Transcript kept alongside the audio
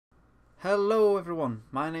Hello everyone,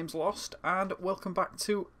 my name's Lost and welcome back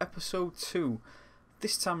to episode 2.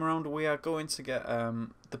 This time around we are going to get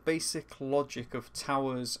the basic logic of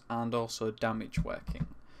towers and also damage working.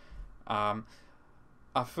 I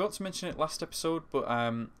forgot to mention it last episode, but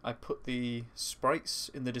I put the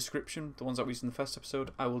sprites in the description, the ones that we used in the first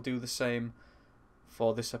episode. I will do the same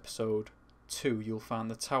for this episode too. You'll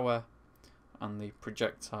find the tower and the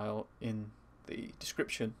projectile in the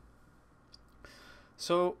description.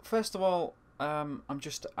 So first of all, I'm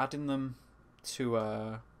just adding them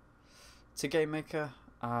to Gamemaker.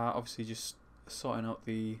 Obviously, just sorting out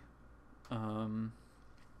the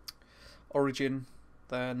origin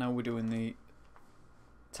there. Now we're doing the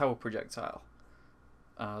tower projectile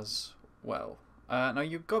as well. Now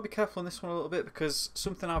you've got to be careful on this one a little bit because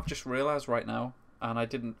something I've just realised right now, and I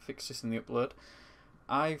didn't fix this in the upload.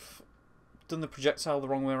 I've done the projectile the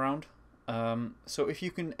wrong way around. So if you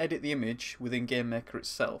can edit the image within Gamemaker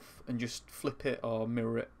itself and just flip it or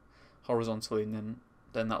mirror it horizontally, and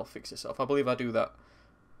then that'll fix itself. I believe I do that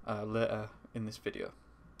later in this video.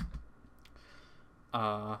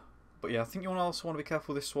 But yeah, I think you also want to be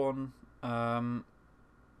careful with this one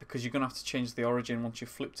because you're going to have to change the origin once you've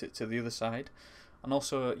flipped it to the other side. And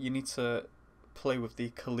also you need to play with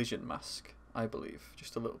the collision mask, I believe,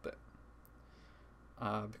 just a little bit.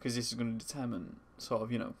 Because this is going to determine sort of,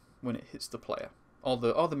 you know, when it hits the player, or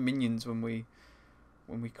the minions when we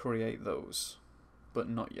create those, but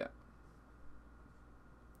not yet.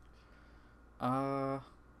 And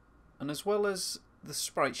as well as the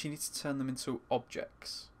sprites, you need to turn them into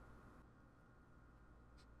objects.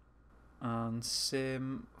 And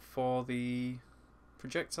same for the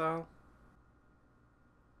projectile.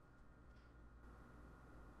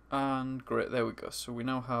 And great, there we go. So we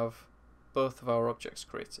now have both of our objects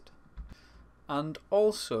created. And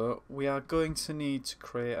also, we are going to need to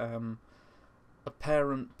create a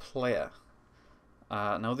parent player.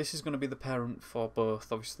 Now this is going to be the parent for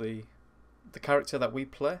both, obviously, the character that we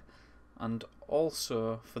play, and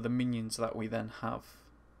also for the minions that we then have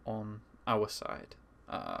on our side.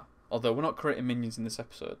 Although we're not creating minions in this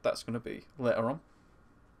episode, that's going to be later on.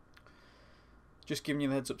 Just giving you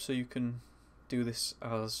the heads up so you can do this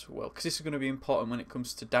as well, because this is going to be important when it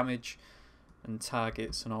comes to damage and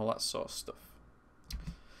targets and all that sort of stuff.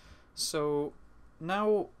 So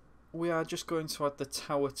now we are just going to add the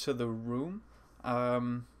tower to the room.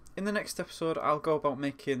 In the next episode I'll go about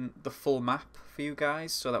making the full map for you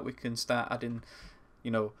guys so that we can start adding, you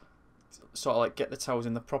know, sort of like get the towers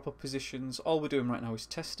in the proper positions. All we're doing right now is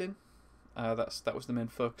testing. That was the main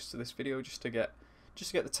focus to this video, just to get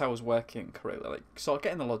the towers working correctly, like sort of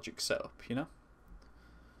getting the logic set up, you know.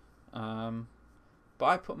 But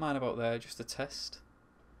I put mine about there just to test.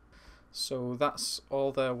 So that's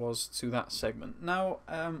all there was to that segment. Now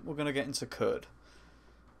we're going to get into code.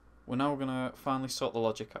 We're now going to finally sort the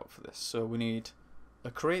logic out for this. So we need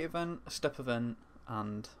a create event, a step event,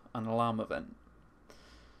 and an alarm event.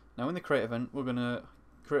 Now in the create event, we're going to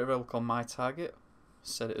create a variable called myTarget,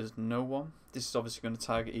 set it as no one. This is obviously going to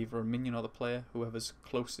target either a minion or the player, whoever's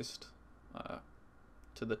closest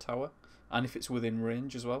to the tower, and if it's within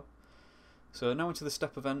range as well. So now into the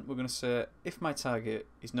step event, we're going to say if my target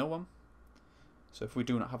is no one. So if we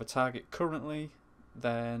do not have a target currently,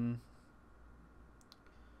 then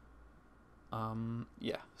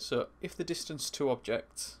yeah. So if the distance to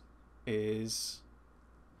object is,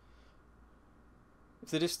 if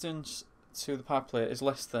the distance to the power player is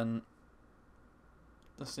less than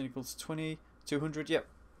equals 20, 200. Yep.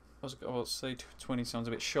 I was going to say 20 sounds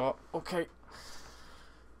a bit short. Okay.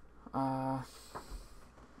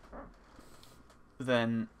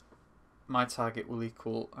 Then my target will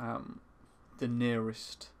equal the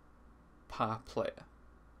nearest par player,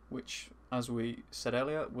 which, as we said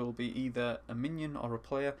earlier, will be either a minion or a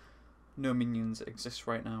player. No minions exist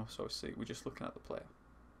right now, so obviously we're just looking at the player.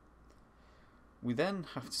 We then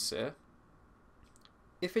have to say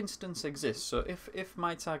if instance exists. So if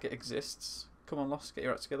my target exists, come on, Lost, get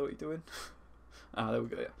your act together. What are you doing? There we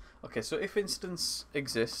go. Yeah. Okay. So if instance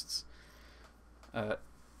exists, the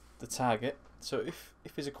target. So if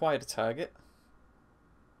he's acquired a target,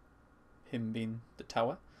 him being the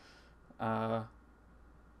tower, then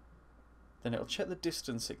it'll check the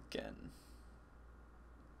distance again.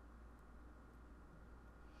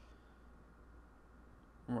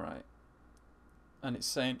 Right. And it's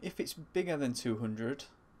saying if it's bigger than 200,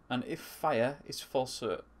 and if fire is false,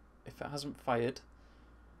 so if it hasn't fired,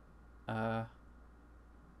 my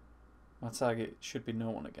target should be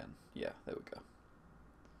no one again. Yeah, there we go.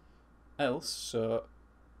 Else, so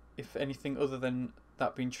if anything other than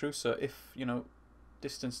that being true, so if, you know,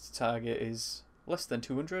 distance to target is less than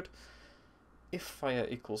 200, if fire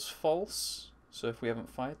equals false, so if we haven't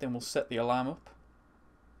fired, then we'll set the alarm up.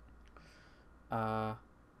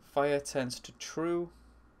 Fire turns to true,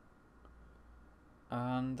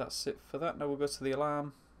 and that's it for that. Now we'll go to the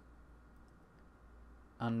alarm,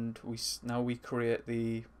 and now we create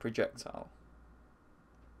the projectile.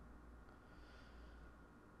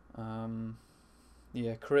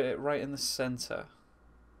 Yeah, create it right in the center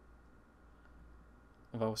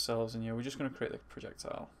of ourselves, and yeah, we're just going to create the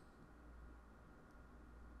projectile.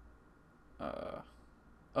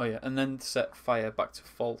 Oh yeah, and then set fire back to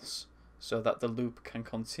false so that the loop can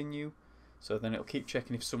continue, so then it'll keep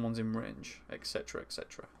checking if someone's in range, etc,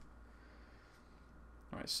 etc.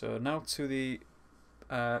 Alright, so now to the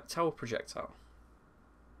tower projectile.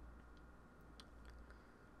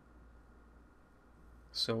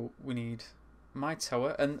 So we need my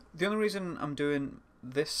tower, and the only reason I'm doing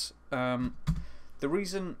this, the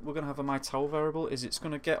reason we're going to have a my tower variable is it's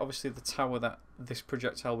going to get obviously the tower that this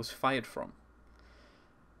projectile was fired from.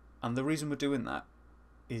 And the reason we're doing that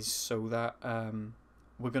is so that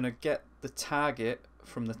we're going to get the target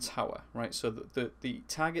from the tower, right? So the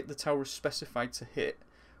target the tower is specified to hit,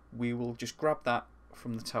 we will just grab that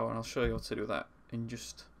from the tower, and I'll show you how to do that in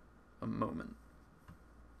just a moment.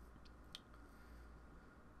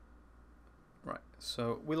 Right,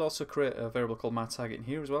 so we'll also create a variable called my target in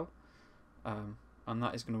here as well, and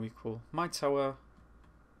that is going to equal my tower,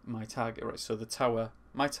 my target, right? So the tower,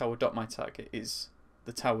 my tower dot my target is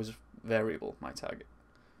the tower's variable, my target.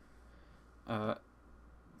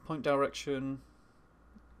 Point direction,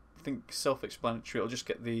 I think self-explanatory. It'll just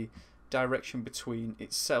get the direction between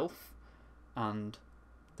itself and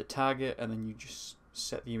the target, and then you just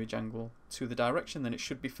set the image angle to the direction. Then it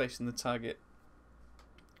should be facing the target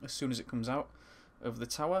as soon as it comes out of the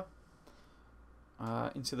tower.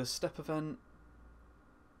 Into the step event,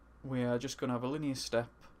 we are just going to have a linear step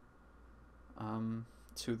to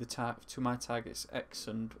my targets X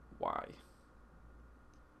and Y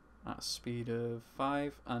at a speed of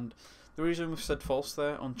 5. And the reason we've said false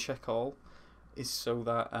there on check all is so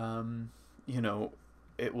that you know,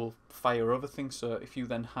 it will fire over things. So if you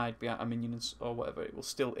then hide behind a minion or whatever, it will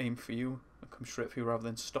still aim for you and come straight for you rather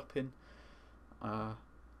than stopping.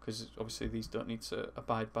 Because obviously these don't need to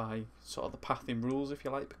abide by sort of the pathing rules, if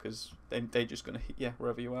you like, because they're just going to hit you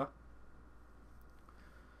wherever you are.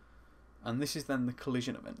 And this is then the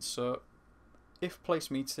collision event. So if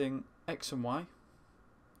place meeting X and Y,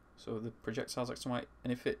 so the projectile's X and Y,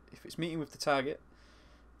 and if it's meeting with the target,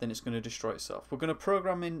 then it's going to destroy itself. We're going to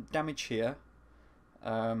program in damage here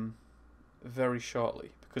very shortly,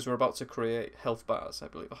 because we're about to create health bars, I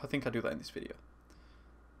believe. I think I do that in this video.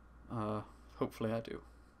 Hopefully I do.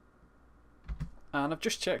 And I've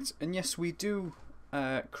just checked, and yes, we do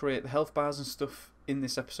create the health bars and stuff in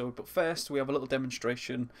this episode, but first we have a little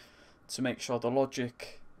demonstration to make sure the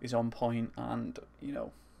logic is on point and, you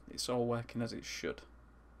know, it's all working as it should.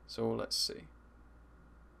 So let's see.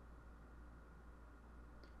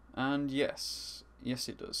 And yes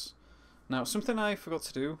it does. Now, something I forgot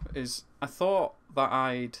to do is I thought that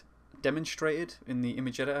I'd demonstrated in the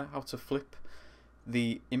image editor how to flip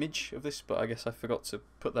the image of this, but I guess I forgot to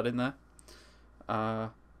put that in there.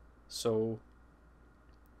 So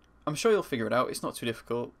I'm sure you'll figure it out. It's not too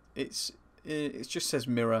difficult. It just says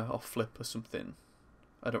mirror or flip or something.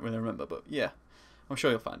 I don't really remember, but yeah, I'm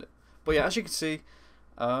sure you'll find it. But yeah, as you can see,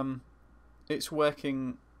 it's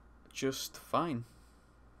working just fine.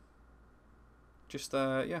 Just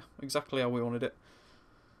yeah, exactly how we wanted it.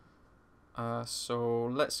 So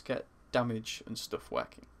let's get damage and stuff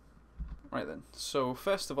working. Right then. So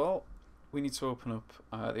first of all, we need to open up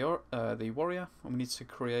the warrior, and we need to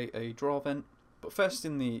create a draw event. But first,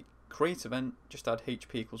 in the create event, just add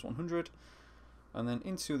HP equals 100, and then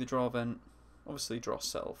into the draw event, obviously draw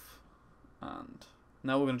self, and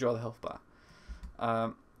now we're going to draw the health bar.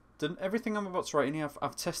 Everything I'm about to write in here,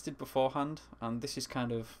 I've tested beforehand, and this is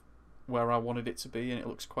kind of where I wanted it to be, and it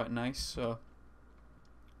looks quite nice. So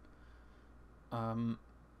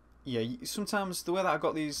yeah, sometimes the way that I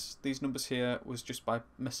got these numbers here was just by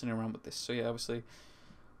messing around with this. So yeah, obviously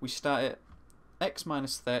we start at X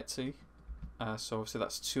minus 30, so obviously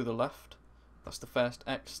that's to the left, that's the first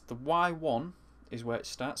X. The Y1 is where it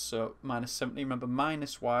starts, so minus 70. Remember,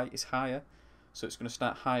 minus Y is higher, so it's going to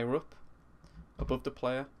start higher up, above the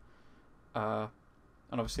player. And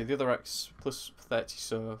obviously the other X plus 30,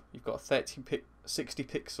 so you've got a 60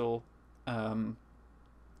 pixel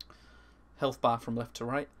health bar from left to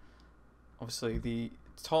right. Obviously the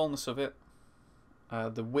tallness of it,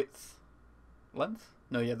 the length?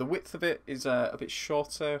 No, yeah, the width of it is a bit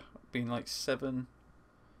shorter, being like 7.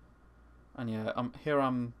 And yeah, here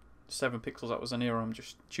I'm 7 pixels outwards, and here I'm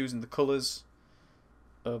just choosing the colours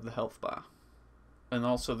of the health bar. And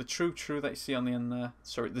also the true that you see on the end there,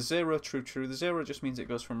 sorry, the 0 true. The 0 just means it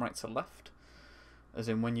goes from right to left, as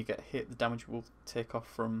in when you get hit the damage will take off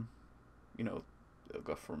from, you know, it'll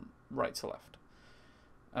go from right to left.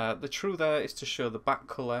 The true there is to show the back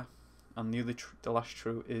colour, and the last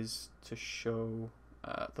true is to show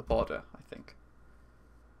the border, I think.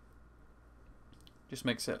 Just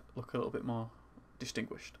makes it look a little bit more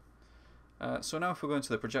distinguished. So now if we go into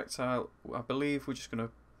the projectile, I believe we're just going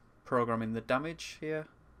to program in the damage here.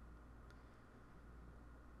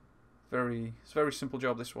 It's a very simple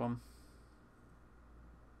job, this one.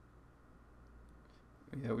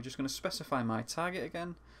 Yeah, we're just going to specify my target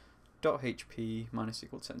again. .hp minus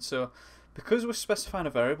equal 10. So because we're specifying a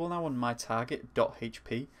variable now on my target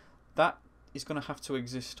 .hp, that is going to have to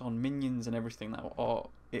exist on minions and everything now, or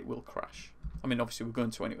it will crash. I mean, obviously we're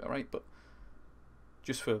going to anyway, right? But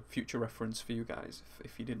just for future reference for you guys,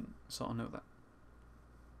 if you didn't sort of know that.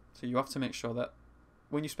 So you have to make sure that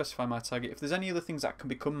when you specify my target, if there's any other things that can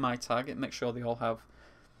become my target, make sure they all have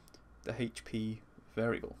the HP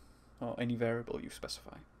variable, or any variable you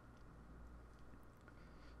specify.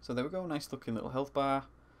 So there we go, nice looking little health bar.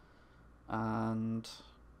 And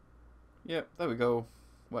yeah, there we go,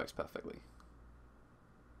 works perfectly.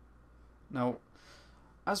 Now,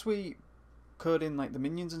 as we code in like the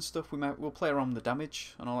minions and stuff, we'll play around with the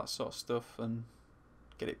damage and all that sort of stuff and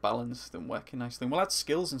get it balanced and working nicely. And we'll add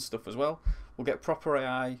skills and stuff as well. We'll get proper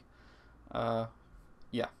AI.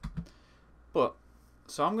 Yeah. But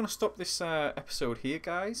so I'm gonna stop this episode here,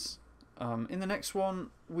 guys. In the next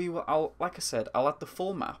one, like I said, I'll add the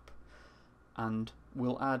full map, and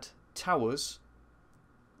we'll add towers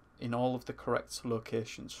in all of the correct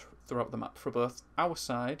locations throughout the map for both our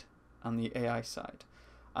side and the AI side.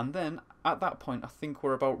 And then at that point, I think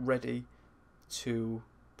we're about ready to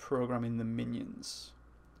program in the minions,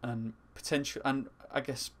 and and I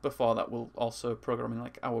guess before that we'll also program in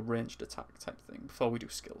like our ranged attack type thing before we do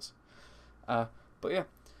skills. But yeah,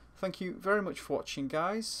 thank you very much for watching,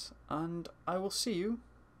 guys, and I will see you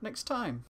next time.